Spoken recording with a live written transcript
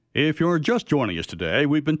If you're just joining us today,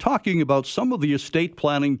 we've been talking about some of the estate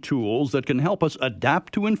planning tools that can help us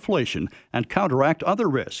adapt to inflation and counteract other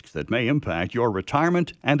risks that may impact your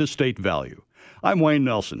retirement and estate value. I'm Wayne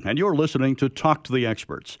Nelson, and you're listening to Talk to the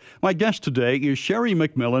Experts. My guest today is Sheri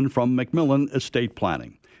MacMillan from MacMillan Estate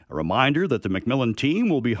Planning. A reminder that the MacMillan team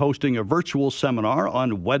will be hosting a virtual seminar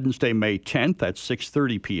on Wednesday, May 10th at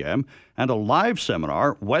 6:30 p.m. and a live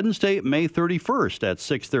seminar Wednesday, May 31st at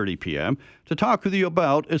 6:30 p.m. to talk with you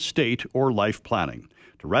about estate or life planning.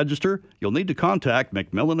 To register, you'll need to contact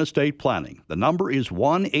MacMillan Estate Planning. The number is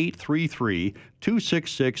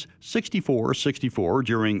 1-833-266-6464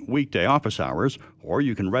 during weekday office hours, or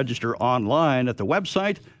you can register online at the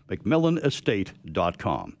website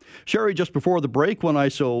MacMillanestate.com. Sheri, just before the break, when I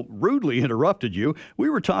so rudely interrupted you, we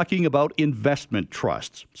were talking about investment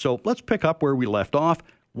trusts. So let's pick up where we left off.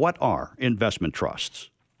 What are investment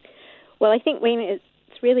trusts? Well, I think, Wayne, it's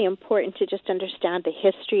really important to just understand the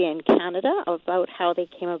history in Canada about how they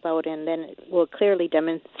came about, and then it will clearly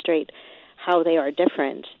demonstrate how they are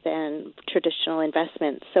different than traditional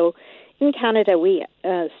investments. So in Canada, we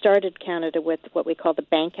started Canada with what we call the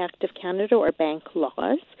Bank Act of Canada, or bank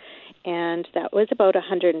laws, and that was about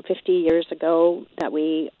 150 years ago that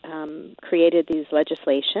we created these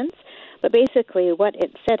legislations. But basically what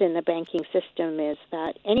it said in the banking system is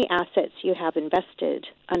that any assets you have invested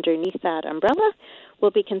underneath that umbrella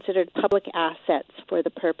will be considered public assets for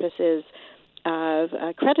the purposes of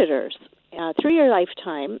creditors through your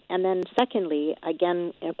lifetime, and then secondly,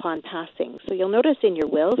 again, upon passing. So you'll notice in your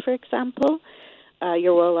will, for example,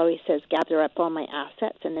 your will always says gather up all my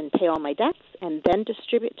assets and then pay all my debts and then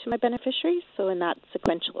distribute to my beneficiaries, so in that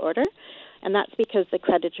sequential order. And that's because the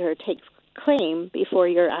creditor takes claim before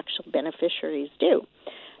your actual beneficiaries do.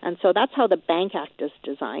 And so that's how the Bank Act is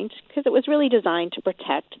designed, because it was really designed to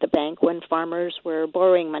protect the bank when farmers were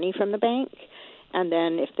borrowing money from the bank, and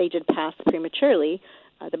then if they did pass prematurely,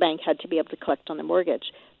 the bank had to be able to collect on the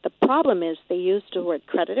mortgage. The problem is they used the word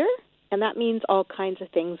creditor, and that means all kinds of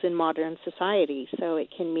things in modern society. So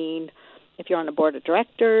it can mean if you're on a board of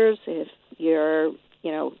directors, if your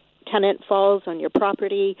tenant falls on your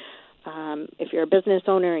property, if you're a business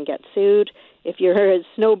owner and get sued, if you're a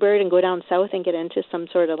snowbird and go down south and get into some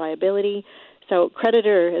sort of liability. So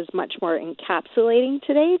creditor is much more encapsulating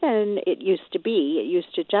today than it used to be. It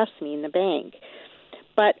used to just mean the bank.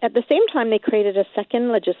 But at the same time, they created a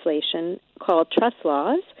second legislation called trust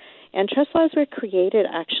laws, and trust laws were created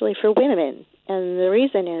actually for women. And the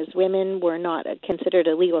reason is women were not considered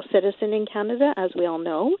a legal citizen in Canada, as we all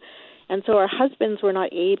know, and so our husbands were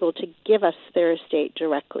not able to give us their estate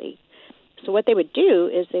directly. So what they would do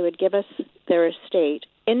is they would give us their estate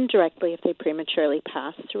indirectly if they prematurely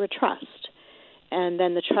passed through a trust. And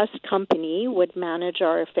then the trust company would manage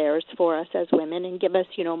our affairs for us as women and give us,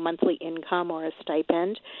 monthly income or a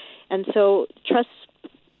stipend. And so trust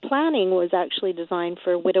planning was actually designed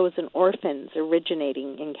for widows and orphans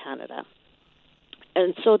originating in Canada.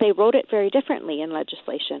 And so they wrote it very differently in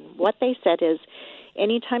legislation. What they said is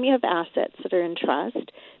anytime you have assets that are in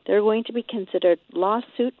trust, they're going to be considered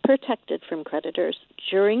lawsuit protected from creditors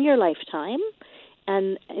during your lifetime,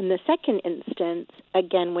 and in the second instance,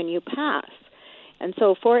 again, when you pass. And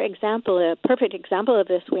so, for example, a perfect example of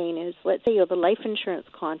this, Wayne, is let's say you have a life insurance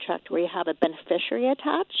contract where you have a beneficiary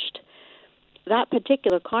attached. That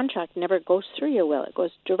particular contract never goes through your will. It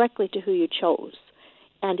goes directly to who you chose.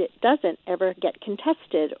 And it doesn't ever get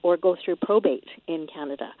contested or go through probate in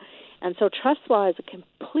Canada. And so trust law is a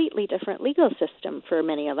completely different legal system for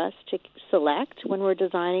many of us to select when we're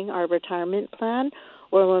designing our retirement plan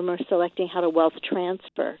or when we're selecting how to wealth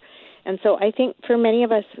transfer. And so I think for many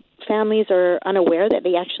of us, families are unaware that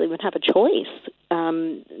they actually even have a choice.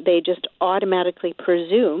 They just automatically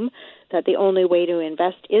presume that the only way to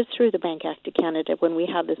invest is through the Bank Act of Canada when we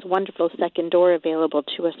have this wonderful second door available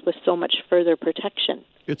to us with so much further protection.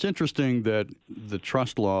 It's interesting that the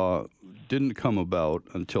trust law didn't come about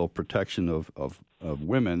until protection of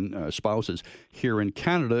women, spouses, here in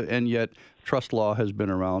Canada, and yet trust law has been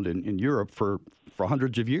around in Europe for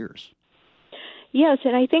hundreds of years. Yes,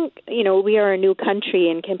 and I think, we are a new country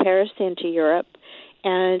in comparison to Europe,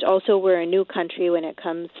 and also we're a new country when it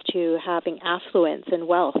comes to having affluence and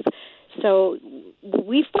wealth. So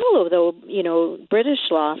we follow, though,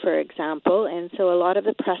 British law, for example, and so a lot of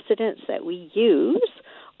the precedents that we use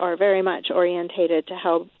are very much orientated to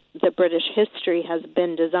how the British history has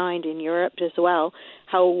been designed in Europe as well,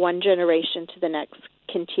 how one generation to the next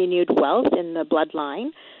continued wealth in the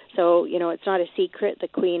bloodline. So, it's not a secret the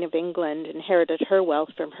Queen of England inherited her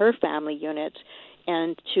wealth from her family unit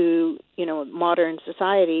And to, modern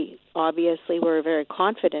society, obviously we're very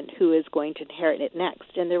confident who is going to inherit it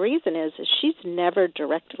next. And the reason is she's never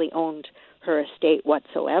directly owned her estate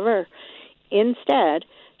whatsoever. Instead,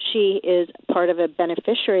 she is part of a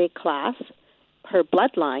beneficiary class, her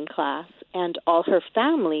bloodline class, and all her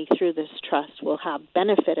family through this trust will have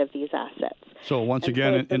benefit of these assets. So once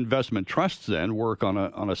again, investment trusts then work on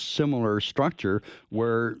a similar structure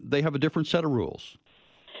where they have a different set of rules.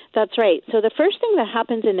 That's right. So the first thing that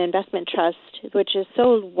happens in investment trust, which is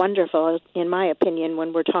so wonderful, in my opinion,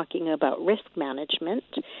 when we're talking about risk management,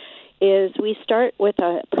 is we start with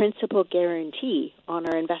a principal guarantee on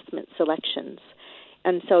our investment selections.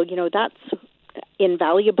 And so, that's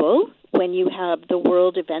invaluable when you have the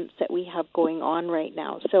world events that we have going on right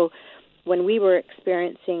now. So when we were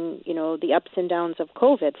experiencing, the ups and downs of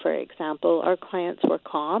COVID, for example, our clients were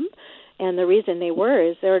calm. And the reason they were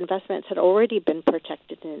is their investments had already been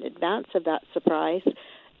protected in advance of that surprise.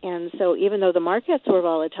 And so even though the markets were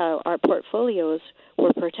volatile, our portfolios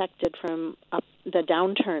were protected from the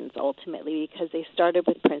downturns ultimately because they started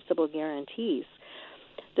with principal guarantees.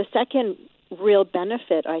 The second real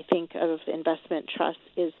benefit, I think, of investment trusts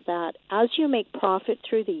is that as you make profit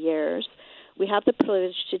through the years, we have the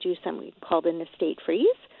privilege to do something called an estate freeze.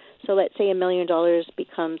 So let's say $1 million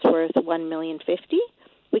becomes worth $1,050,000.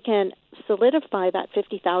 We can solidify that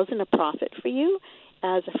 $50,000 of profit for you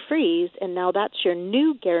as a freeze, and now that's your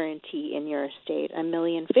new guarantee in your estate,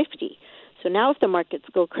 $1,050,000. So now if the markets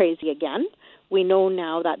go crazy again, we know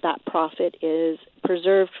now that that profit is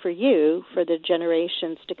preserved for you for the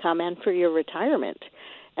generations to come and for your retirement.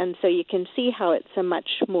 And so you can see how it's a much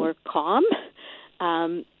more calm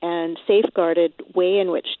and safeguarded way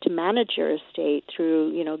in which to manage your estate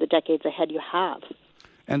through, the decades ahead you have.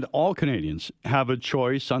 And all Canadians have a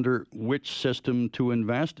choice under which system to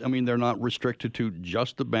invest. I mean, they're not restricted to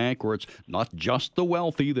just the bank, or it's not just the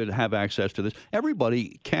wealthy that have access to this.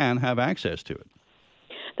 Everybody can have access to it.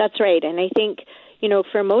 That's right. And I think,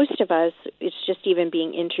 for most of us, it's just even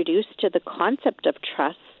being introduced to the concept of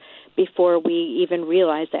trusts before we even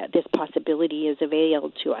realize that this possibility is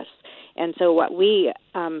available to us. And so what we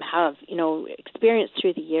have, experienced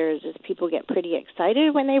through the years is people get pretty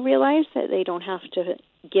excited when they realize that they don't have to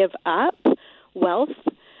give up wealth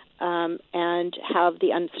and have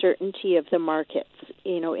the uncertainty of the markets,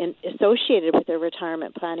 associated with their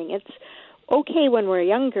retirement planning. It's okay when we're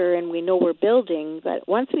younger and we know we're building, but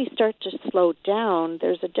once we start to slow down,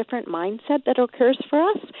 there's a different mindset that occurs for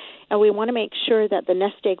us, and we want to make sure that the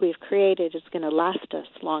nest egg we've created is going to last us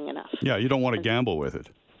long enough. Yeah, you don't want to gamble with it.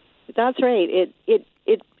 That's right.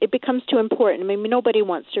 It becomes too important. I mean, nobody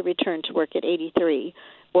wants to return to work at 83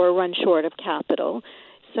 or run short of capital.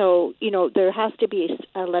 So, there has to be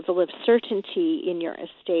a level of certainty in your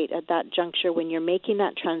estate at that juncture when you're making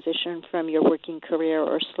that transition from your working career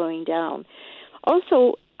or slowing down.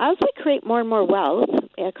 Also, as we create more and more wealth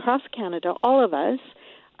across Canada, all of us,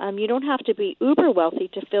 you don't have to be uber wealthy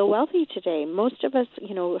to feel wealthy today. Most of us,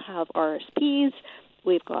 have RSPs.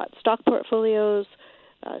 We've got stock portfolios.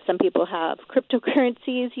 Some people have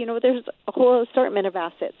cryptocurrencies. There's a whole assortment of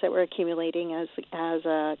assets that we're accumulating as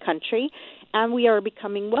a country, and we are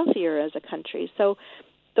becoming wealthier as a country. So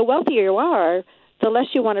the wealthier you are, the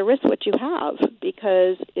less you want to risk what you have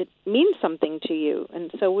because it means something to you.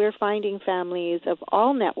 And so we're finding families of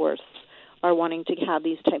all net worths are wanting to have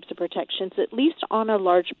these types of protections, at least on a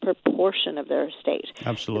large proportion of their estate.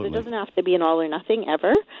 Absolutely. It doesn't have to be an all or nothing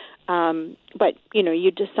ever. But,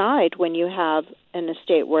 you decide when you have an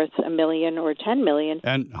estate worth $1 million or $10 million.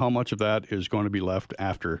 And how much of that is going to be left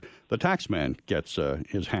after the taxman gets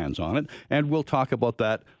his hands on it. And we'll talk about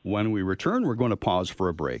that when we return. We're going to pause for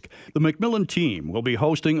a break. The MacMillan team will be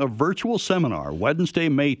hosting a virtual seminar Wednesday,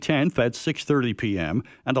 May 10th at 6:30 p.m.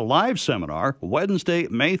 and a live seminar Wednesday,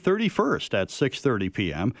 May 31st at 6:30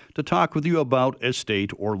 p.m. to talk with you about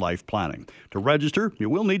estate or life planning. To register, you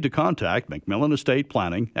will need to contact MacMillan Estate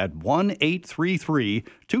Planning at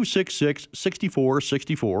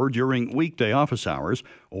 1-833-266-6464 during weekday office hours,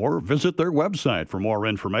 or visit their website for more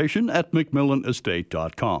information at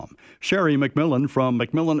MacMillanestate.com. Sheri MacMillan from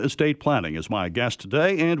MacMillan Estate Planning is my guest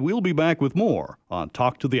today, and we'll be back with more on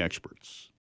Talk to the Experts.